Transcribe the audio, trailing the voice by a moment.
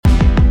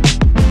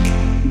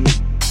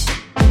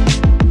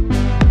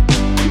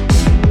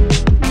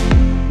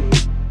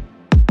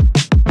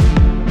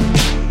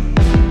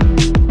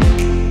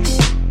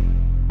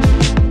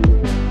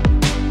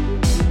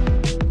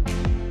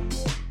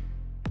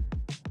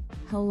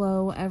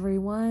Hello,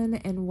 everyone,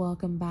 and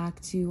welcome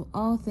back to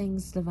All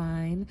Things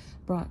Divine,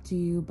 brought to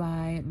you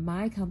by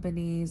my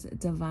companies,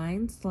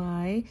 Divine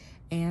Sly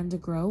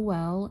and Grow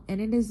Well.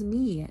 And it is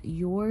me,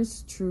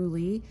 yours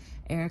truly,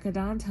 Erica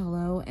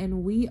Dontello,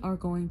 and we are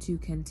going to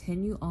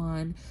continue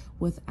on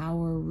with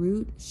our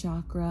Root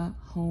Chakra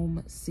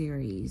Home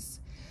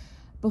series.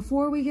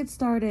 Before we get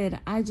started,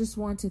 I just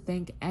want to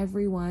thank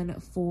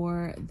everyone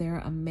for their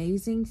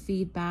amazing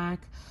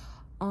feedback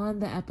on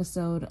the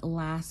episode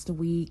last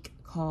week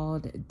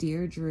called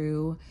Dear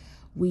Drew.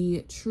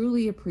 We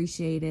truly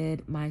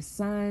appreciated my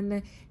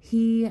son.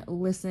 He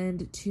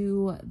listened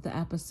to the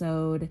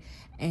episode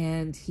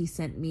and he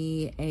sent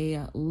me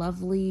a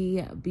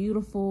lovely,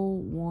 beautiful,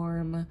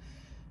 warm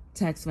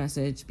text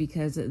message,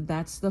 because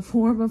that's the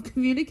form of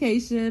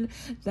communication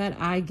that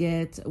I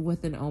get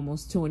with an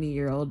almost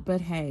 20-year-old.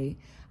 But hey,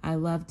 I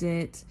loved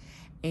it.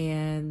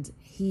 And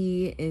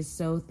he is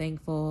so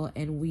thankful.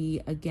 And we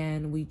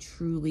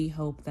truly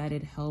hope that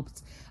it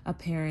helps a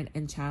parent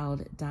and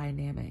child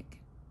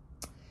dynamic.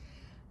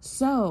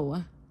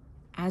 So,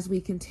 as we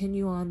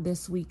continue on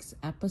this week's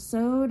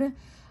episode,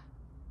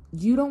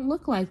 you don't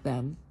look like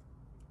them.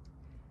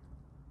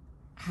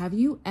 Have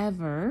you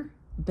ever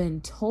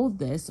been told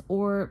this,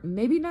 or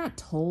maybe not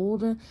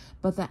told,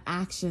 but the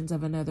actions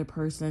of another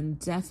person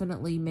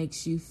definitely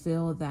makes you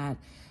feel that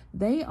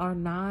they are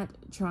not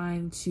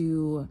trying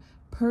to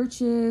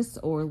purchase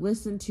or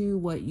listen to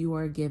what you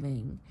are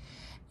giving?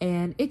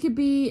 And it could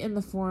be in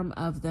the form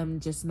of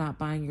them just not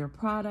buying your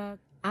product.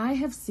 I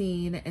have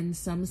seen in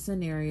some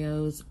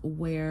scenarios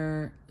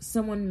where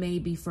someone may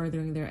be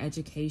furthering their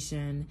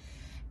education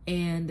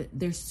and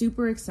they're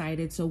super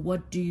excited. So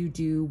what do you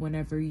do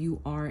whenever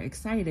you are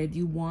excited?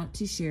 You want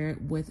to share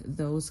it with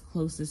those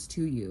closest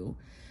to you.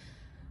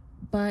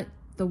 But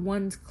the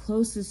ones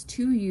closest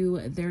to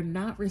you, they're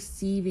not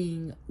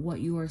receiving what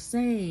you are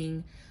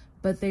saying,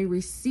 but they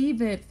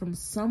receive it from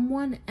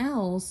someone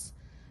else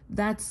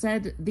that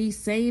said the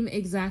same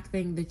exact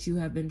thing that you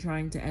have been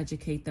trying to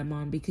educate them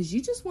on, because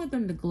you just want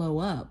them to glow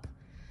up.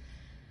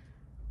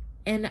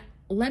 And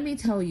let me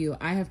tell you,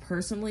 I have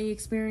personally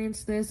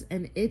experienced this,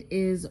 and it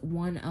is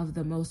one of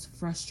the most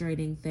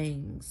frustrating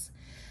things.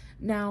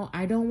 Now,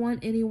 I don't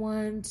want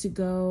anyone to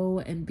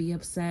go and be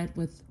upset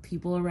with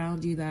people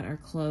around you that are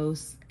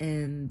close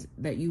and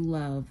that you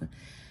love,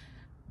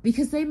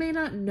 because they may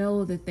not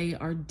know that they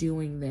are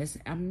doing this.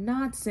 I'm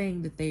not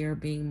saying that they are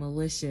being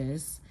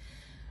malicious,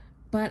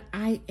 but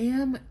I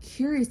am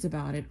curious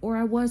about it, or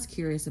I was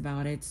curious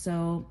about it.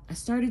 So I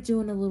started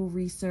doing a little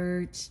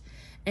research,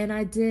 and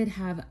I did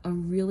have a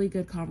really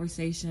good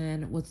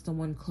conversation with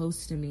someone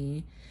close to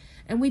me.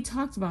 And we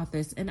talked about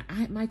this, and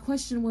my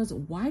question was,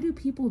 why do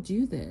people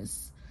do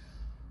this?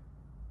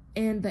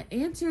 And the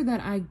answer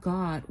that I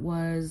got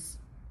was,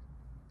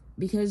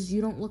 because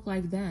you don't look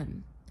like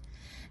them.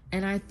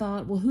 And I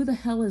thought, well, who the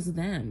hell is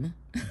them?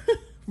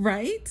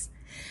 Right?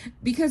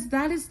 Because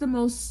that is the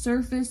most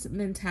surface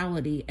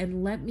mentality.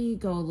 And let me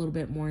go a little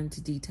bit more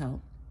into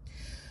detail.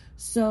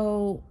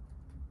 So,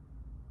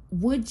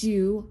 would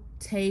you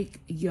take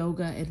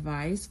yoga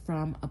advice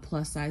from a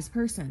plus size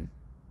person?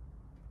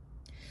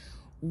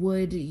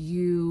 Would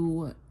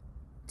you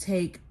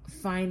take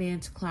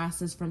finance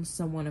classes from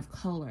someone of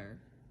color?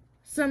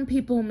 Some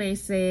people may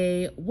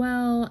say,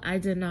 well, I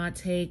did not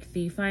take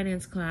the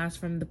finance class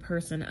from the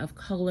person of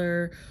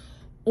color,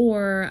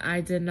 or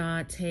I did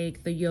not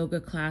take the yoga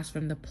class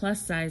from the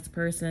plus size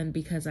person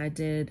because I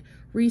did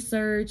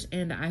research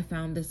and I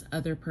found this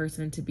other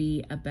person to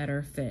be a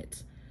better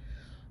fit.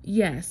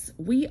 Yes,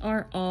 we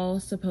are all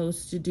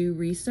supposed to do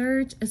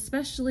research,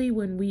 especially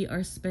when we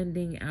are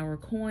spending our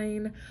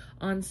coin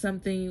on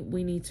something.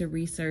 We need to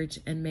research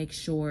and make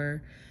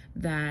sure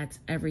that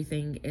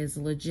everything is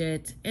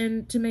legit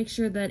and to make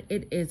sure that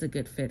it is a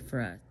good fit for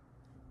us.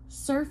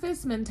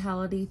 Surface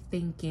mentality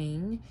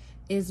thinking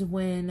is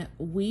when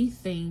we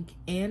think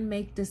and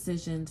make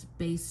decisions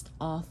based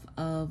off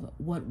of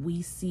what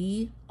we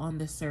see on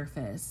the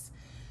surface.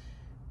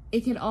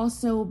 It can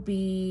also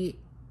be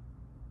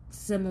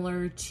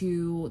similar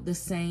to the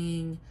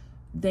saying,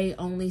 they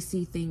only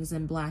see things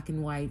in black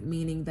and white,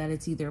 meaning that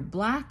it's either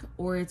black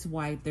or it's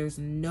white. There's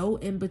no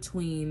in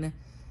between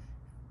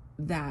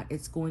that.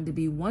 It's going to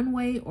be one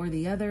way or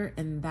the other,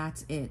 and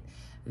that's it.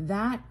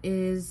 That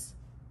is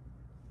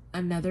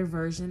another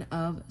version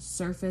of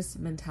surface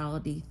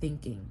mentality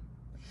thinking.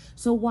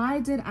 So why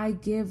did I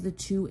give the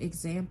two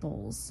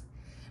examples?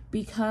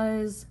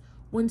 Because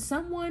when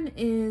someone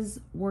is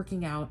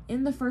working out,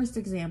 in the first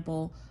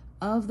example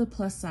of the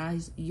plus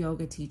size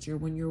yoga teacher,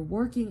 when you're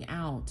working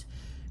out,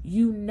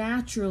 you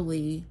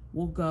naturally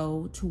will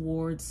go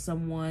towards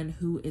someone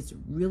who is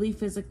really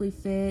physically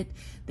fit.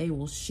 They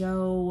will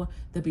show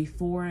the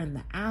before and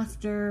the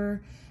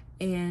after,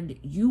 and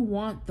you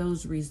want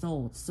those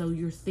results. So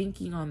you're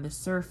thinking on the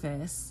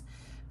surface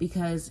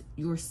because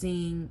you're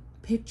seeing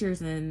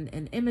pictures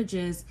and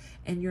images,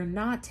 and you're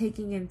not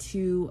taking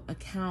into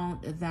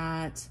account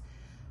that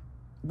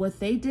what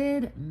they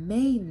did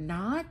may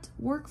not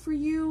work for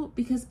you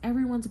because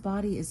everyone's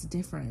body is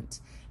different.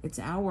 It's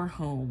our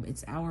home.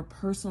 It's our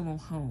personal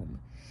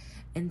home.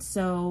 And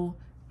so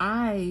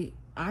I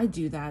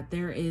do that.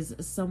 There is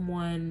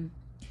someone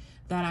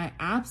that I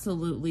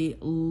absolutely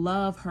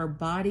love. Her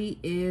body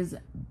is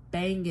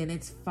banging.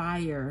 It's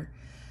fire.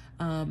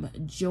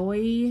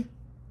 Joy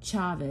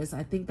Chavez.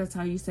 I think that's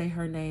how you say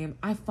her name.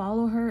 I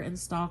follow her and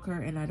stalk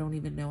her, and I don't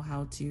even know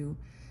how to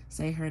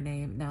say her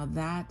name. Now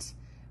that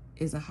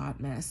is a hot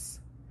mess.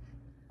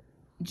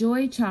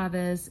 Joy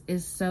Chavez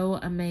is so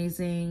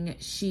amazing.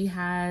 She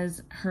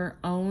has her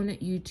own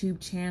YouTube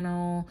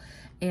channel,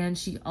 and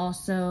she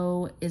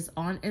also is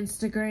on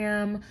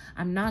Instagram.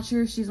 I'm not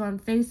sure if she's on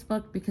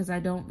Facebook because I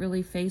don't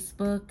really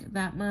Facebook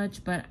that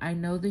much, but I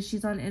know that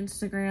she's on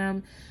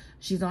Instagram.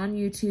 She's on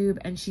YouTube,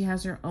 and she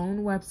has her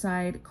own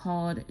website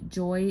called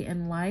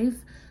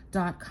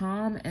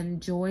joyinlife.com,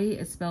 and joy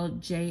is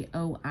spelled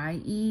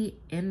JOIE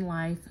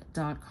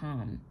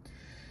inlife.com.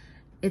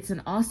 It's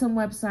an awesome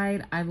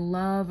website. I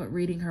love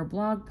reading her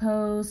blog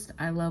posts.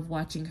 I love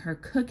watching her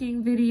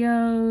cooking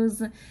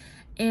videos.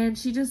 And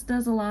she just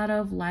does a lot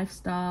of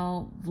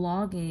lifestyle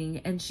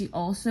vlogging. And she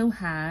also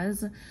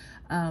has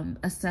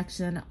a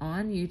section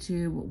on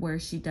YouTube where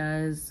she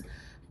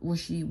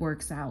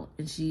works out.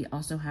 And she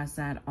also has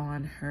that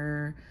on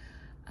her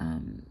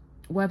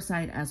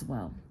website as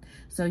well.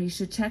 So you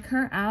should check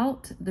her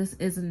out. This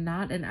is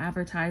not an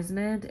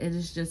advertisement. It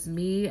is just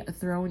me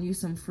throwing you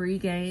some free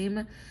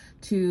game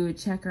to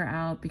check her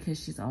out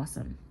because she's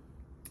awesome.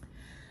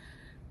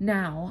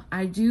 Now,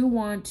 I do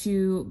want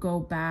to go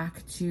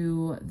back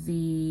to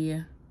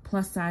the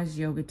plus size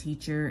yoga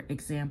teacher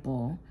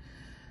example.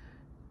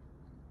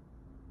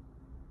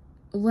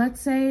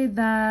 Let's say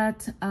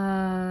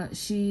that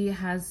she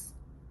has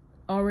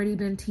already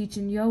been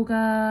teaching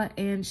yoga,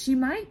 and she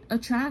might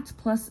attract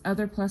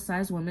other plus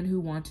size women who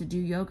want to do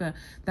yoga.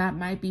 That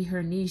might be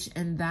her niche,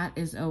 and that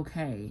is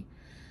okay.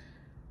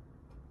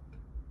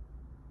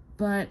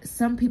 But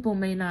some people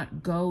may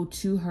not go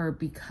to her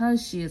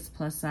because she is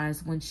plus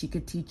size when she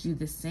could teach you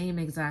the same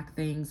exact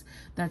things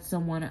that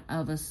someone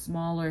of a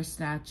smaller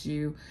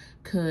stature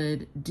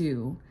could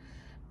do.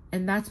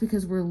 And that's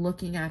because we're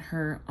looking at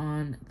her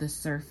on the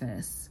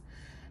surface.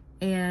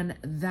 And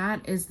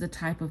that is the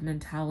type of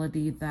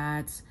mentality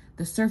that's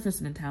the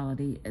surface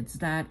mentality. It's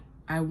that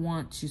I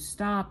want to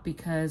stop,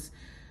 because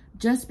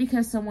just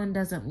because someone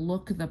doesn't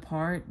look the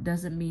part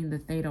doesn't mean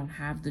that they don't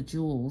have the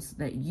jewels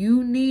that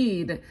you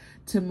need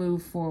to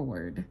move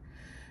forward.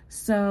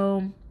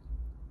 So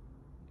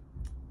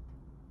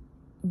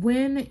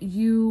when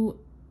you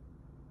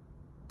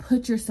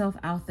put yourself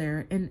out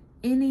there in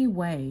any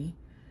way,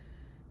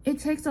 it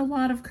takes a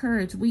lot of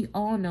courage. We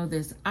all know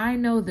this. I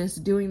know this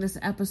doing this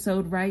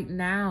episode right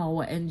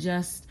now and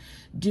just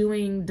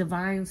doing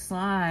Divine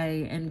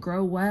Sly and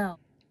Grow Well.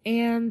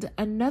 And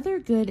another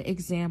good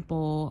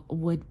example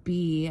would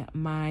be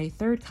my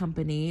third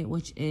company,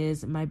 which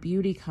is my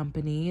beauty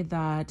company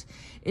that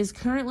is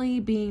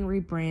currently being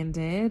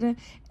rebranded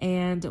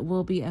and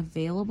will be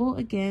available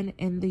again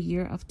in the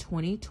year of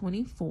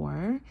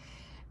 2024.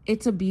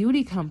 It's a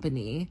beauty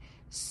company,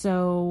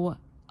 so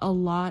a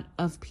lot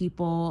of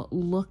people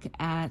look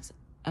at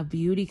a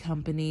beauty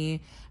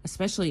company,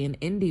 especially an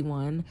indie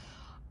one.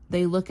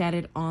 They look at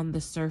it on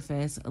the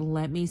surface.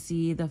 Let me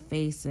see the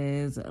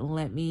faces.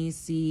 Let me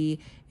see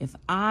if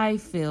I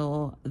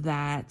feel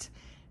that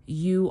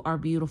you are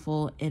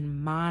beautiful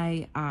in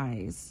my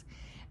eyes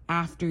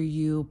after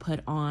you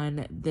put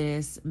on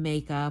this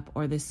makeup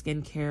or the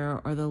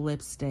skincare or the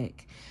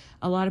lipstick.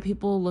 A lot of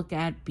people look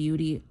at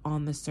beauty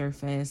on the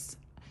surface,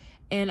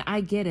 and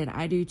I get it.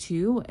 I do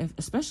too,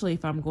 especially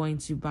if I'm going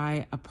to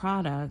buy a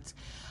product.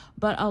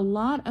 But a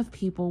lot of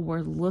people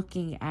were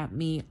looking at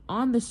me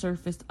on the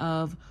surface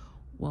of,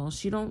 well,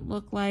 she don't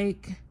look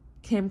like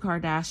Kim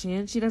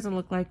Kardashian. She doesn't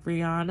look like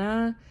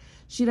Rihanna.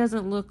 She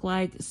doesn't look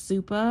like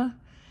Supa.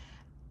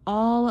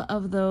 All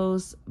of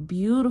those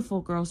beautiful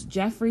girls.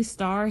 Jeffree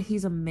Star,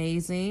 he's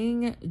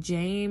amazing.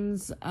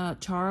 James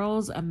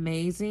Charles,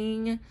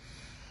 amazing.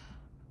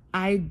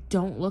 I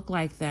don't look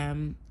like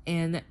them.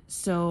 And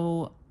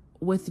so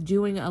with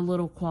doing a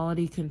little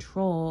quality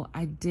control,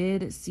 I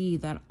did see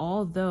that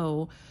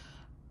although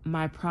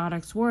my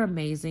products were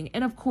amazing,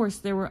 and of course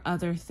there were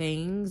other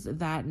things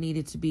that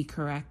needed to be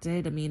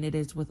corrected. I mean, it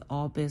is with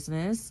all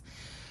business,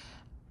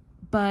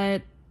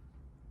 but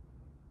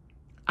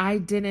I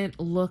didn't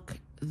look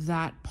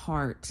that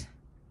part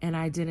and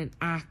I didn't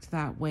act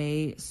that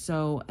way.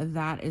 So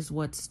that is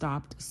what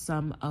stopped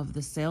some of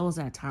the sales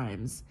at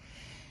times.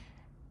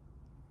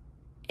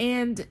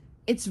 And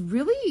it's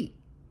really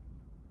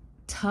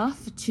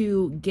tough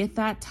to get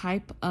that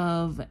type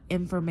of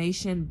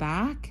information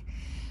back,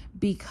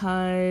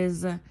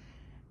 because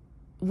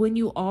when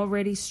you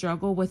already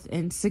struggle with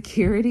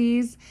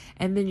insecurities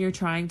and then you're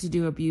trying to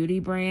do a beauty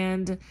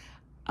brand,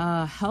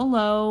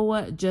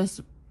 just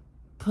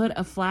put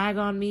a flag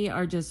on me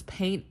or just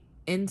paint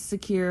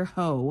insecure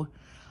hoe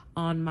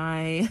on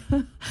my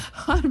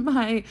on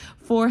my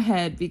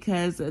forehead,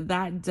 because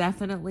that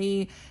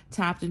definitely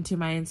tapped into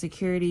my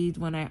insecurities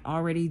when I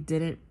already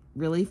didn't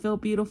really feel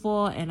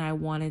beautiful and I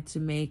wanted to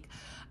make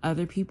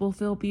other people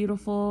feel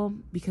beautiful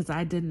because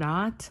I did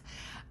not.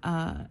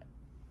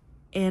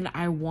 And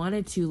I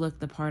wanted to look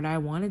the part. I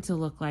wanted to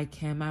look like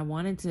Kim. I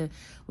wanted to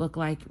look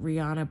like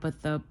Rihanna.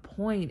 But the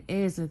point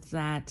is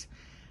that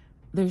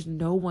there's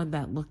no one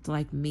that looked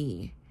like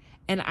me.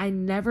 And I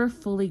never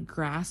fully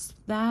grasped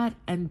that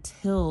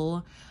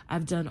until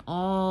I've done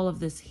all of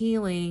this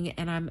healing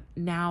and I'm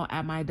now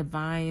at my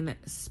divine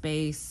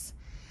space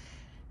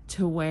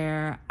to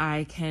where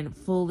I can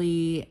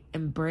fully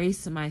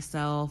embrace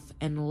myself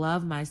and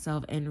love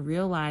myself and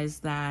realize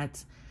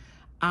that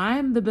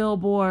I'm the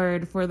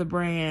billboard for the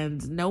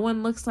brand. No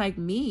one looks like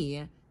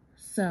me.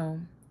 So,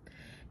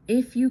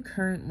 if you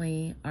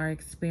currently are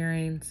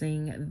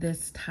experiencing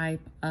this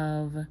type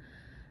of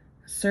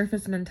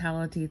surface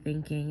mentality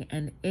thinking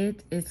and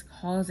it is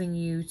causing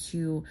you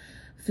to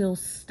feel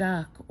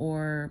stuck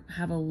or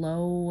have a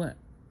low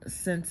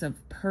sense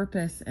of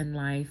purpose in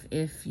life,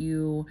 if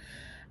you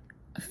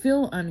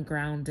feel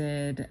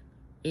ungrounded,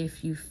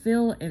 if you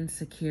feel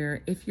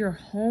insecure, if your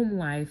home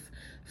life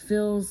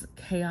feels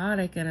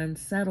chaotic and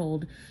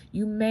unsettled,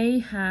 you may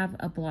have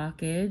a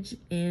blockage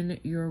in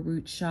your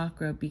root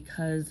chakra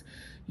because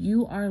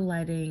you are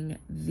letting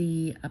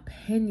the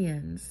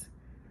opinions,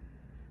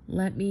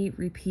 let me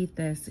repeat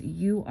this,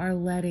 you are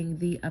letting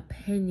the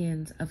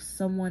opinions of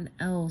someone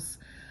else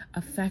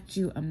affect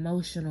you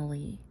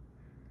emotionally.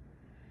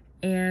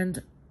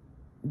 And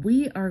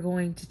we are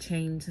going to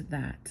change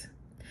that.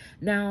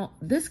 Now,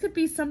 this could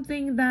be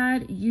something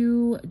that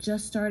you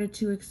just started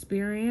to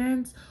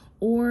experience,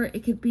 or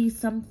it could be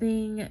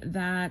something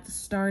that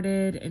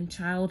started in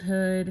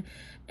childhood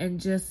and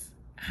just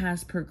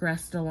has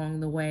progressed along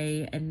the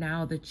way. And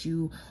now that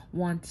you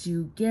want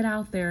to get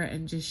out there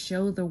and just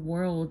show the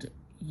world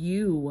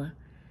you,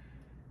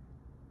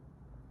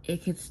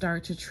 it could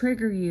start to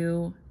trigger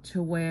you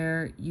to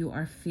where you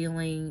are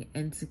feeling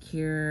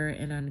insecure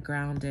and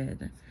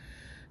ungrounded.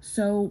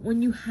 So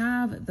when you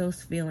have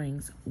those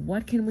feelings,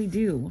 what can we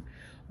do?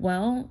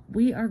 Well,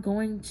 we are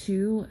going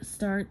to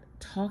start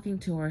talking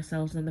to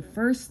ourselves. And the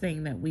first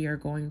thing that we are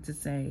going to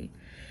say,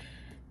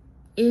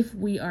 if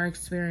we are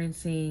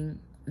experiencing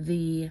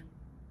the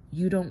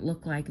you don't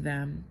look like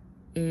them,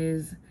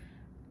 is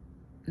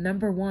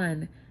number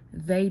one,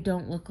 they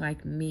don't look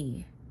like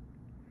me.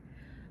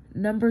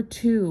 Number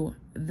two,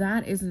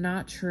 that is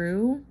not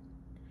true.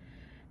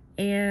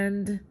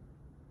 And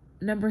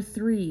number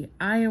three,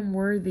 I am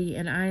worthy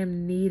and I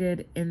am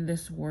needed in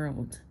this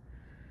world.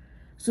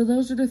 So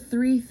those are the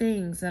three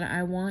things that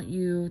I want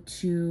you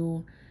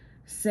to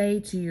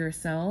say to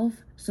yourself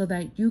so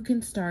that you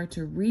can start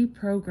to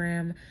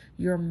reprogram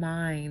your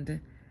mind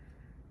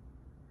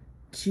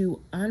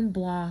to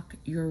unblock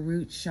your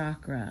root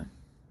chakra.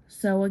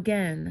 So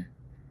again,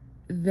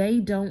 they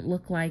don't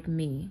look like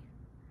me.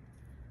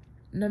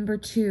 Number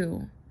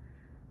two,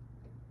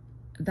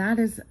 that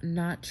is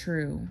not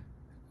true.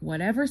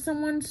 Whatever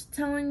someone's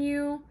telling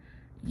you,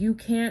 you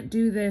can't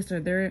do this,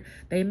 or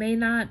they may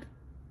not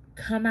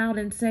come out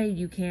and say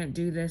you can't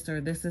do this or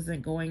this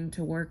isn't going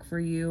to work for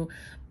you,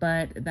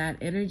 but that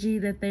energy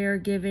that they are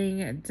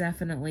giving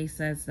definitely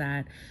says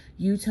that.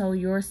 You tell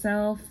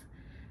yourself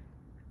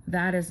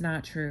that is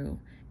not true.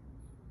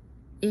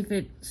 If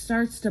it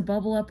starts to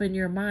bubble up in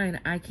your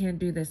mind, I can't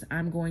do this,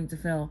 I'm going to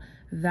fail,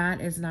 that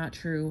is not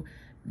true.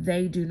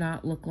 They do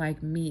not look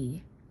like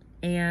me.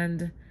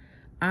 And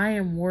I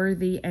am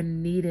worthy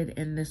and needed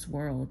in this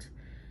world.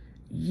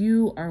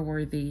 You are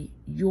worthy.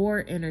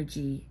 Your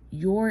energy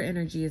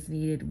is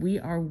needed. We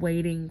are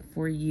waiting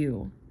for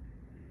you.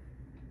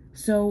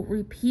 So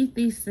repeat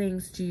these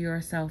things to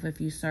yourself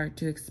if you start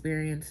to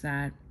experience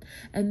that.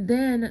 And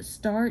then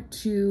start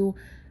to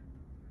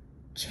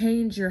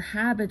change your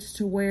habits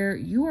to where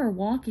you are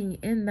walking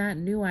in that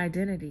new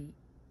identity.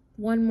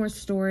 One more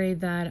story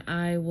that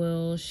I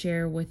will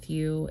share with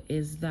you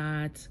is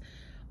that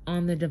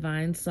on the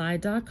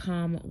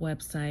divineslide.com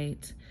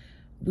website,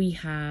 we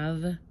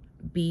have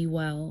Be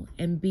Well.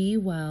 And Be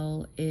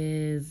Well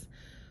is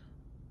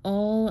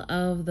all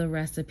of the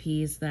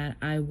recipes that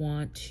I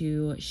want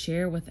to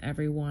share with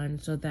everyone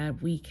so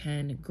that we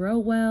can grow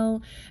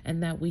well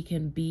and that we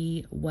can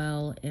be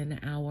well in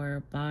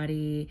our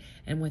body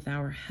and with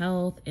our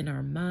health, in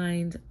our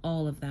mind,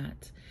 all of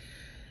that.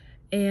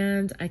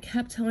 And I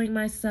kept telling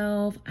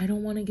myself, I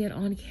don't want to get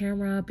on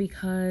camera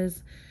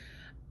because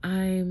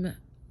I'm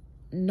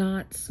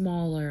not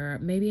smaller.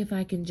 Maybe if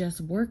I can just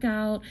work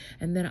out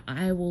and then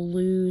I will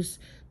lose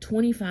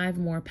 25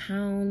 more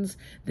pounds,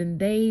 then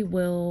they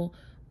will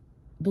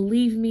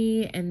believe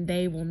me and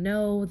they will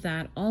know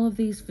that all of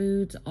these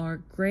foods are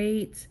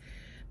great,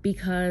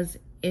 because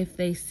if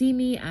they see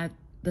me at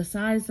the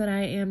size that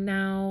I am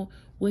now,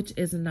 which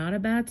is not a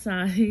bad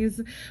size,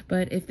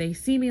 but if they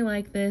see me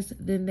like this,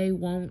 then they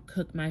won't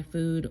cook my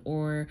food,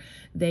 or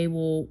they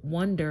will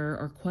wonder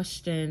or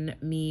question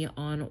me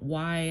on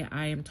why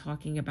I am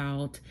talking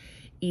about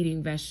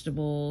eating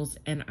vegetables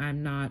and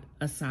I'm not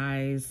a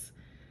size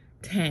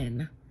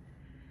 10.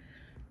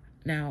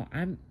 Now,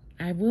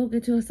 I will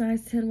get to a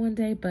size 10 one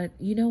day, but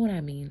you know what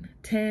I mean.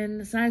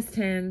 10, size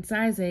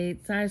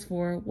 8, size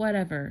 4,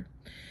 whatever.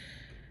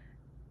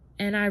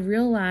 And I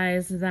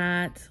realized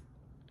that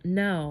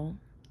no,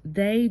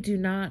 they do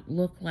not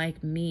look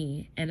like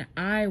me. And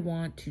I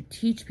want to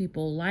teach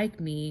people like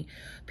me,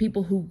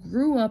 people who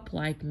grew up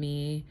like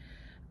me,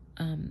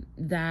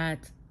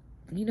 that,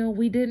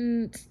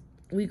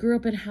 we grew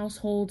up in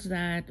households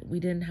that we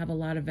didn't have a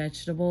lot of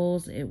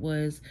vegetables. It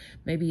was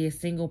maybe a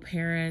single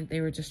parent.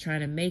 They were just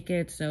trying to make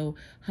it. So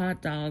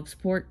hot dogs,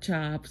 pork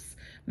chops,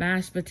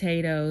 mashed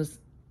potatoes,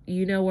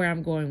 you know where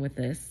I'm going with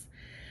this.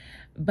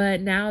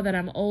 But now that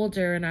I'm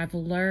older and I've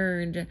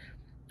learned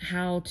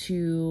how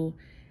to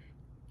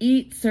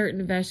eat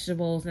certain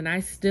vegetables, and I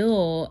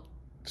still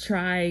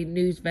try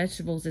new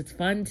vegetables, it's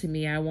fun to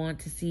me. I want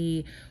to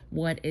see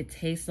what it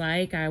tastes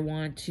like. I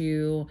want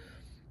to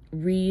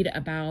read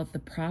about the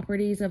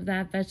properties of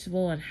that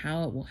vegetable and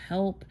how it will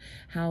help,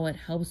 how it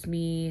helps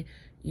me,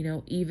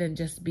 even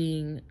just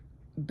being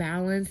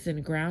balanced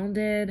and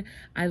grounded.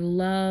 I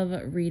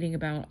love reading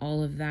about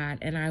all of that,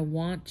 and I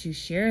want to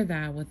share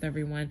that with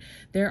everyone.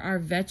 There are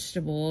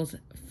vegetables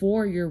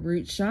for your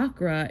root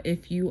chakra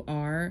if you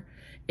are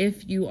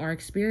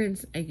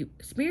experiencing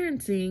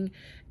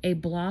a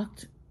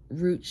blocked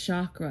root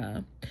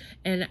chakra.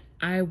 And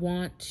I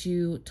want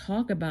to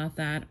talk about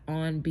that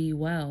on Be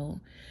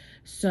Well.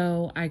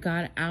 So I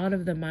got out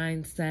of the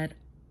mindset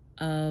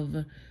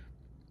of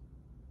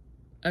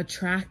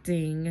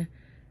attracting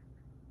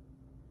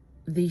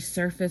the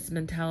surface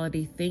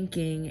mentality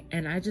thinking,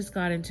 and I just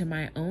got into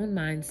my own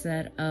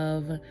mindset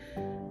of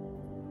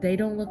they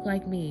don't look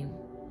like me.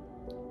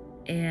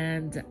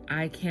 And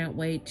I can't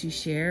wait to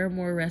share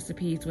more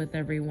recipes with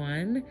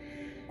everyone.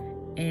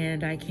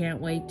 And I can't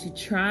wait to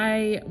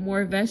try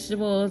more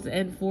vegetables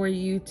and for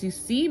you to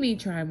see me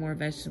try more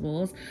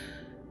vegetables.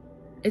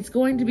 It's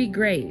going to be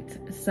great.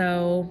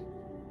 So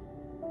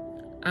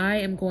I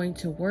am going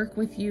to work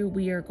with you.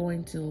 We are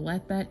going to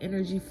let that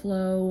energy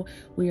flow.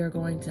 We are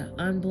going to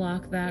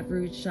unblock that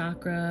root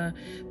chakra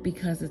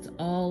because it's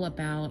all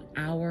about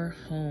our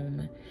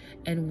home.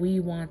 And we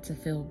want to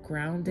feel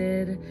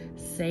grounded,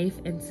 safe,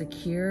 and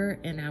secure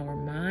in our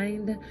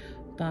mind,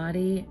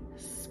 body,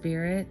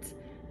 spirit,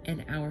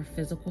 and our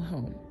physical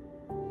home.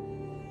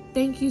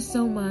 Thank you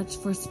so much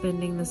for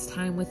spending this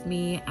time with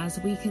me as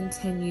we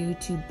continue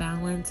to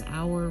balance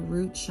our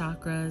root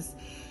chakras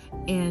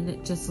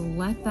and just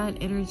let that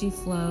energy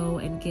flow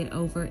and get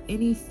over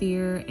any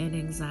fear and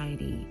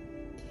anxiety.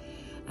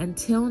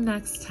 Until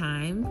next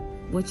time,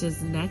 which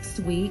is next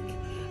week,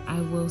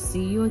 I will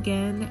see you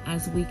again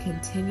as we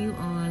continue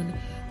on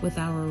with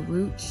our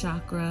root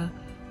chakra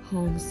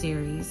home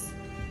series.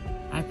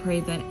 I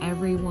pray that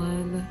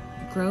everyone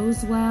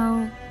grows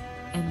well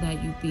and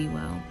that you be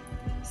well.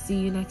 See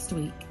you next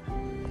week.